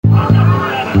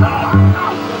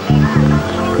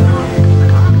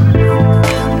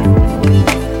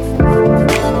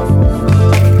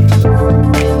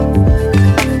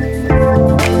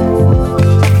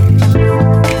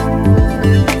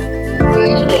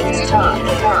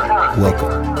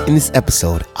Welcome. In this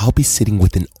episode, I'll be sitting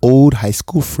with an old high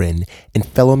school friend and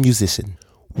fellow musician.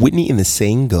 Whitney The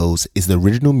Saying Goes is the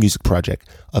original music project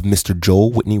of Mr.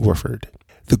 Joel Whitney Worford.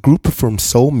 The group performs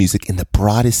soul music in the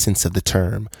broadest sense of the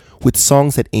term, with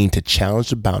songs that aim to challenge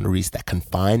the boundaries that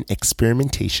confine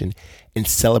experimentation and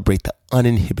celebrate the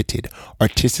uninhibited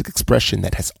artistic expression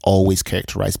that has always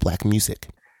characterized Black music.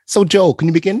 So, Joel, can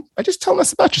you begin by just telling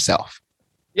us about yourself?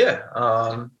 Yeah.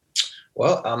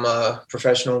 Well, I'm a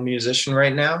professional musician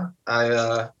right now.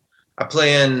 I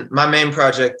play in, my main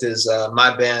project is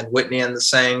my band, Whitney The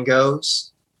Saying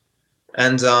Goes.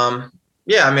 And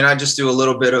I just do a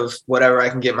little bit of whatever I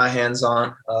can get my hands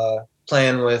on,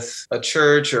 playing with a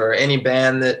church or any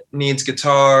band that needs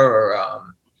guitar or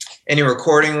any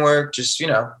recording work, just,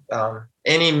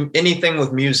 anything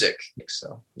with music.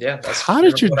 So, yeah. That's How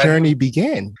did your journey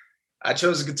begin? I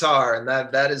chose a guitar, and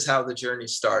that is how the journey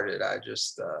started.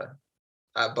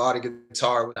 I bought a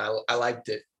guitar and I liked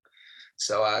it,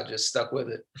 so I just stuck with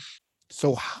it.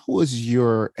 So how was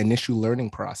your initial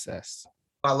learning process?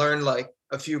 I learned like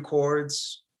a few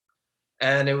chords,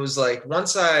 and it was like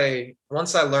once I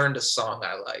learned a song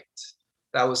I liked,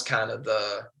 that was kind of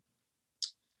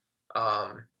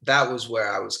that was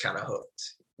where I was kind of hooked.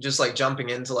 Just like jumping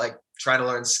into like trying to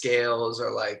learn scales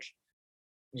or like,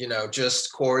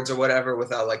 just chords or whatever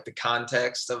without like the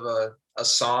context of a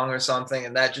song or something.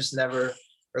 And that just never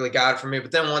really got it for me.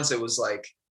 But then once it was like,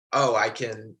 oh, I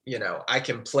can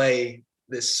play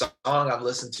this song I've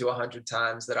listened to 100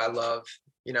 times that I love,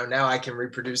 now I can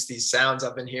reproduce these sounds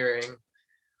I've been hearing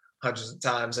hundreds of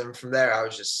times. And from there, I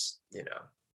was just,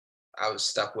 I was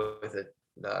stuck with it.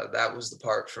 That was the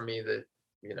part for me that,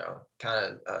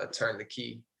 kind of turned the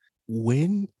key.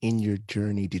 When in your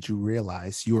journey did you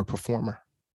realize you were a performer?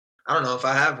 I don't know if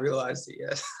I have realized it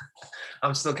yet.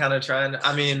 I'm still kind of trying.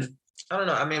 I don't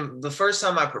know. The first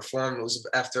time I performed was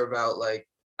after about like,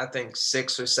 I think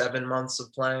 6 or 7 months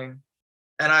of playing.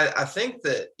 And I think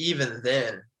that even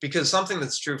then, because something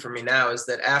that's true for me now is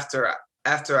that after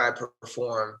I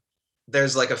perform,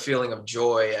 there's like a feeling of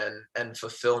joy and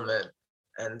fulfillment.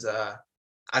 And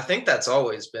I think that's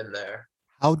always been there.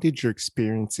 How did your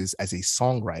experiences as a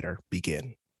songwriter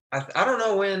begin? I don't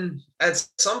know when, at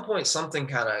some point, something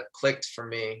kind of clicked for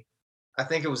me. I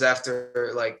think it was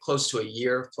after like close to a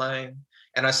year of playing,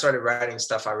 and I started writing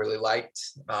stuff I really liked.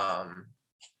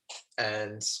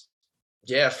 And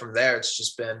yeah, from there, it's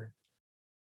just been,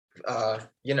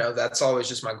 that's always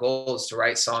just my goal, is to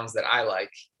write songs that I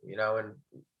like,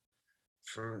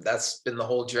 and that's been the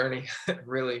whole journey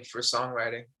really for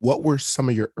songwriting. What were some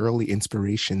of your early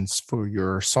inspirations for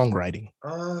your songwriting?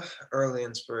 Early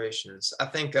inspirations. I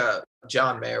think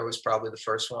John Mayer was probably the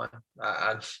first one.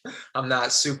 I'm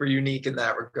not super unique in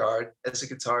that regard as a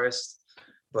guitarist,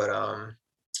 but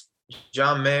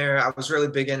John Mayer, I was really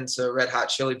big into Red Hot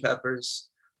Chili Peppers.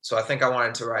 So I think I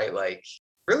wanted to write like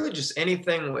really just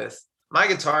anything with, my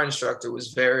guitar instructor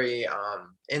was very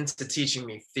into teaching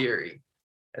me theory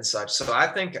and such. So I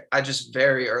think I just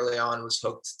very early on was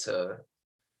hooked to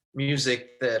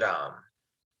music that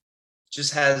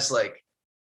just has like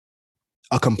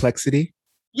a complexity.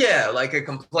 Yeah, like a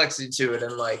complexity to it.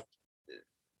 And like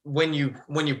when you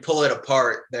pull it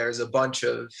apart, there's a bunch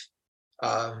of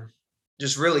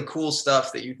just really cool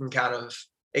stuff that you can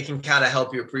it can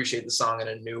help you appreciate the song in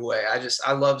a new way.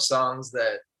 I love songs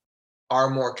that are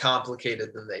more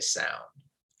complicated than they sound.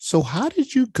 So how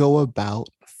did you go about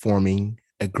forming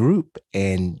a group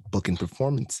and booking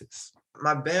performances?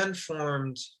 My band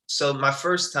formed, so my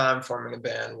first time forming a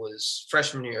band was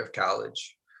freshman year of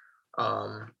college.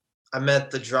 I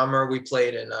met the drummer. We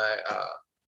played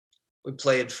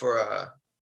for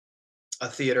a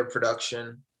theater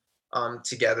production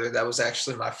together. That was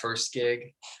actually my first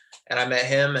gig, and I met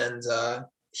him, and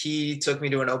he took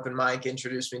me to an open mic,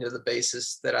 introduced me to the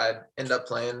bassist that I'd end up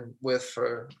playing with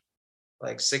for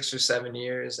like 6 or 7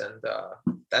 years, and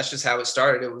that's just how it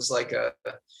started. It was like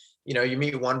you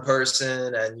meet one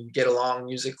person and you get along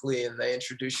musically, and they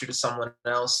introduce you to someone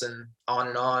else, and on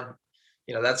and on.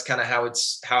 That's kind of how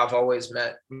I've always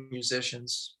met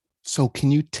musicians. So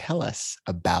can you tell us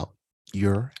about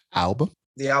your album?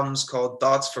 The album's called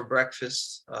Thoughts for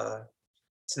Breakfast.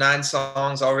 It's 9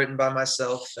 songs, all written by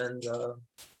myself, and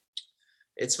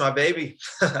it's my baby.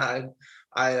 I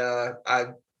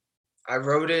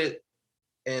wrote it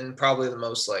in probably the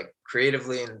most like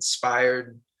creatively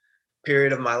inspired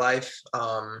period of my life.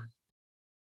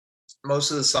 Most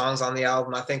of the songs on the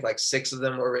album, I think like 6 of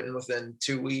them were written within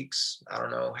 2 weeks. I don't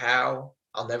know how.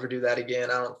 I'll never do that again.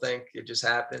 I don't think. It just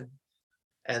happened.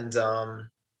 And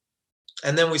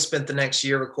then we spent the next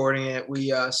year recording it.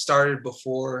 We started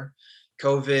before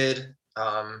COVID.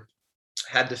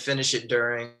 had to finish it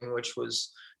during, which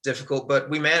was difficult, but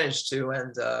we managed to.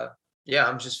 And yeah,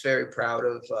 I'm just very proud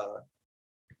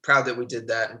that we did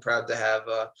that, and proud to have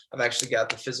I've actually got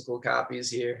the physical copies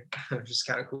here, which is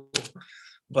kind of cool.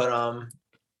 But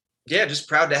yeah, just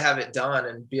proud to have it done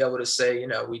and be able to say,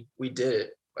 we did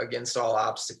it against all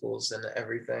obstacles and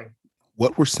everything.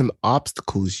 What were some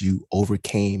obstacles you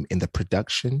overcame in the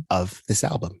production of this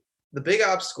album? The big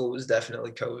obstacle was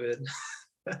definitely COVID,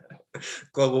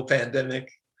 global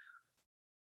pandemic.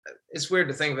 It's weird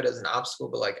to think of it as an obstacle,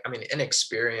 but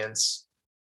inexperience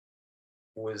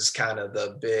was kind of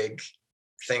the big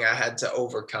thing I had to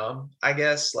overcome, I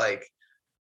guess.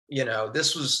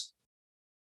 This was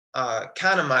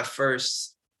kind of my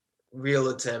first real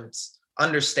attempt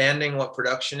understanding what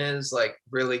production is, like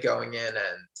really going in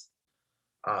and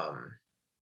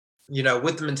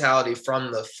with the mentality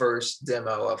from the first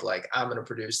demo of like, I'm going to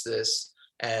produce this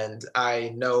and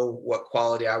I know what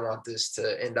quality I want this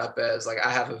to end up as. Like,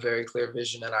 I have a very clear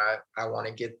vision and I want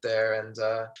to get there. And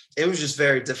it was just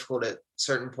very difficult at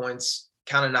certain points,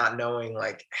 kind of not knowing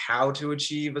like how to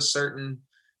achieve a certain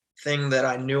thing that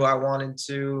I knew I wanted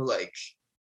to. Like,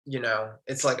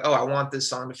 it's like, oh, I want this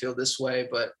song to feel this way,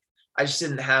 but I just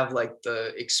didn't have like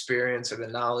the experience or the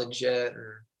knowledge yet.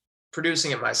 And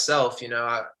producing it myself,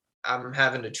 I'm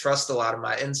having to trust a lot of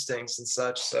my instincts and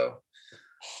such. So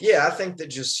yeah, I think that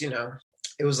just,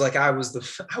 it was like I was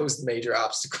the major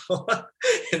obstacle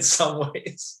in some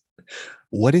ways.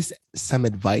 What is some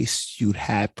advice you'd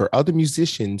have for other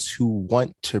musicians who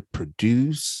want to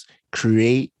produce,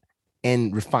 create,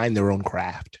 and refine their own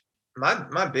craft?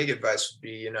 My big advice would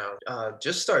be,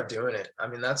 just start doing it. I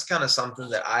mean, that's kind of something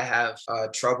that I have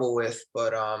trouble with,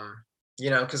 but,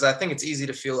 because I think it's easy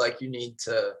to feel like you need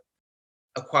to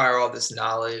acquire all this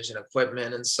knowledge and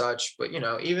equipment and such. But,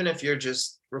 even if you're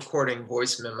just recording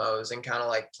voice memos and kind of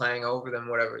like playing over them,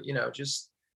 whatever,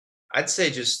 I'd say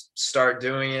just start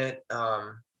doing it.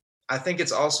 I think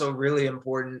it's also really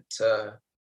important to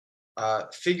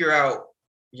figure out,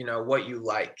 what you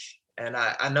like. And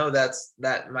I know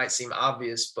that might seem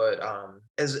obvious, but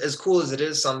as cool as it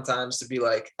is sometimes to be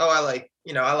like, oh, I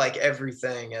like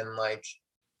everything, and like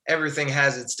everything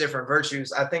has its different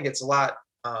virtues. I think it's a lot.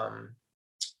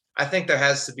 I think there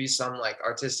has to be some like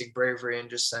artistic bravery in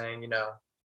just saying,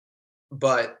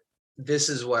 but this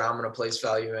is what I'm going to place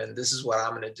value in. This is what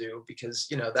I'm going to do, because,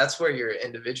 that's where your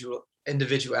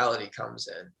individuality comes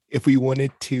in. If we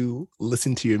wanted to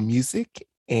listen to your music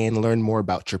and learn more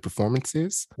about your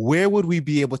performances, where would we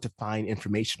be able to find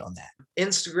information on that?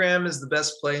 Instagram is the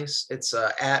best place. It's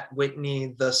at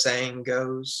Whitney The Saying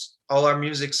Goes. All our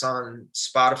music's on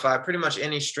Spotify, pretty much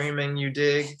any streaming you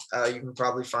dig. You can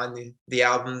probably find the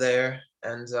album there.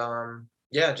 And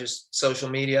yeah, just social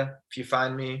media. If you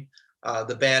find me,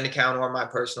 the band account or my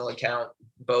personal account,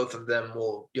 both of them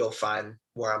you'll find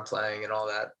where I'm playing and all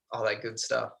that good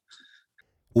stuff.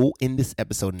 We'll end this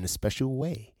episode in a special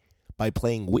way by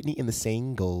playing Whitney and the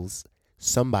Saying Goes,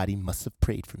 Somebody Must Have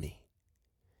Prayed for Me.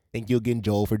 Thank you again,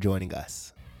 Joel, for joining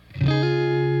us.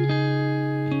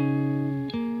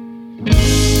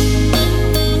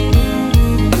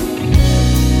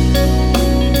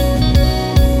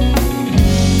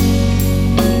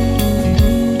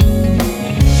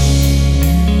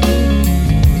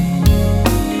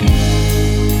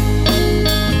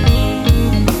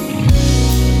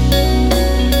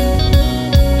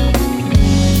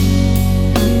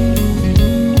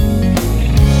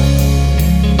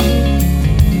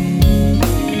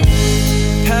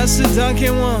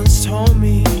 Duncan once told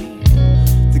me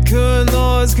the good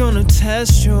Lord's gonna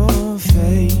test your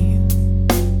faith.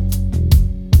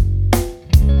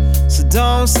 So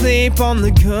don't sleep on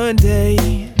the good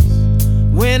days.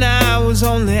 When I was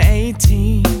only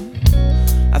 18,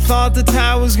 I thought the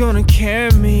tide was gonna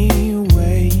carry me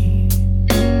away.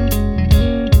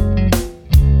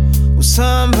 Well,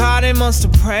 somebody must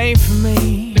have prayed for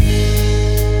me.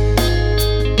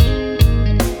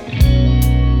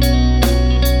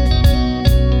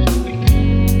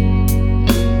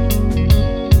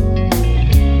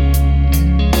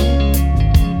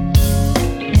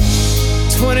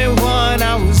 21,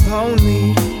 I was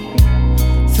lonely,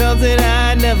 felt that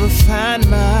I'd never find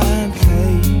my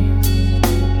place.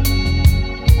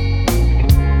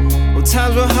 Well,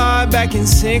 times were hard back in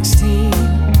 16.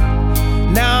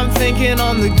 Now I'm thinking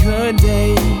on the good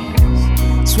days.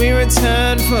 Sweet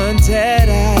return for a debt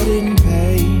I didn't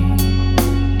pay.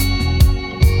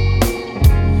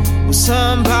 Well,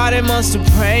 somebody must have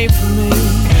prayed for me.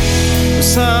 Well,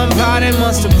 somebody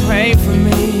must have prayed for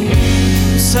me.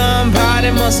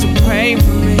 Somebody must have prayed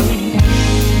for me.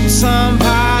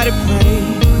 Somebody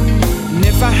prayed. And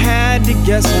if I had to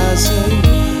guess, I'd say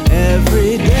every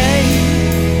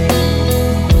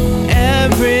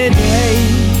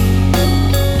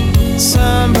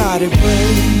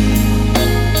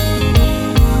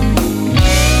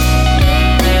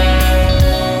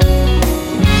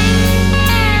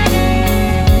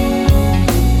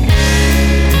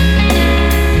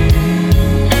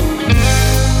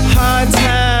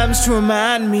used to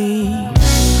remind me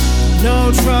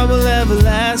no trouble ever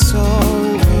lasts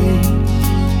always.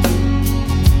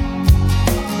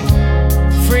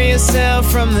 Free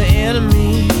yourself from the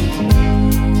enemy.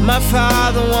 My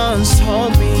father once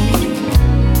told me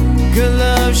good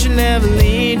love should never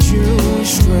lead you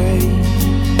astray.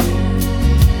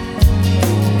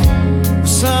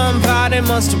 Somebody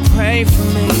must have prayed for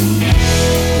me.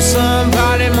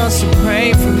 Somebody must have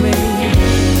prayed for me.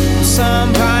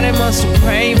 Somebody must have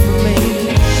prayed for me.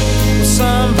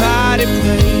 Somebody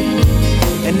prayed.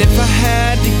 And if I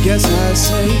had to guess, I'd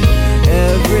say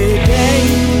every day.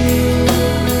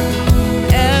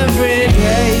 Every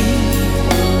day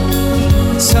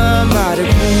somebody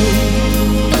prayed.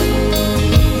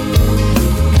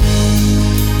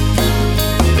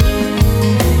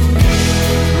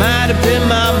 Might have been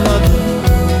my mother,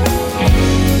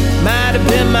 might have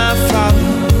been my father,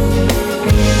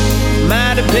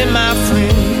 might have been my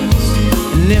friends.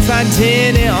 And if I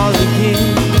did it all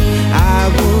again, I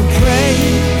would pray,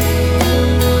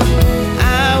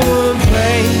 I would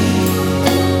pray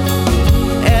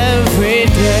every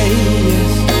day,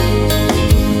 yes.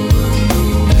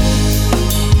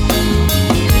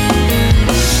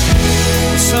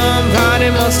 Somebody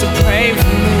must have prayed for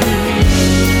me.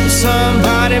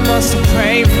 Somebody must have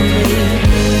prayed for me.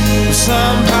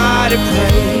 Somebody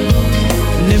prayed.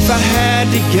 And if I had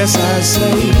to guess, I'd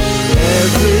say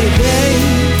every day.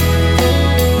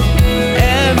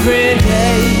 Every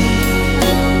day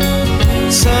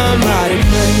somebody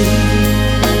prayed.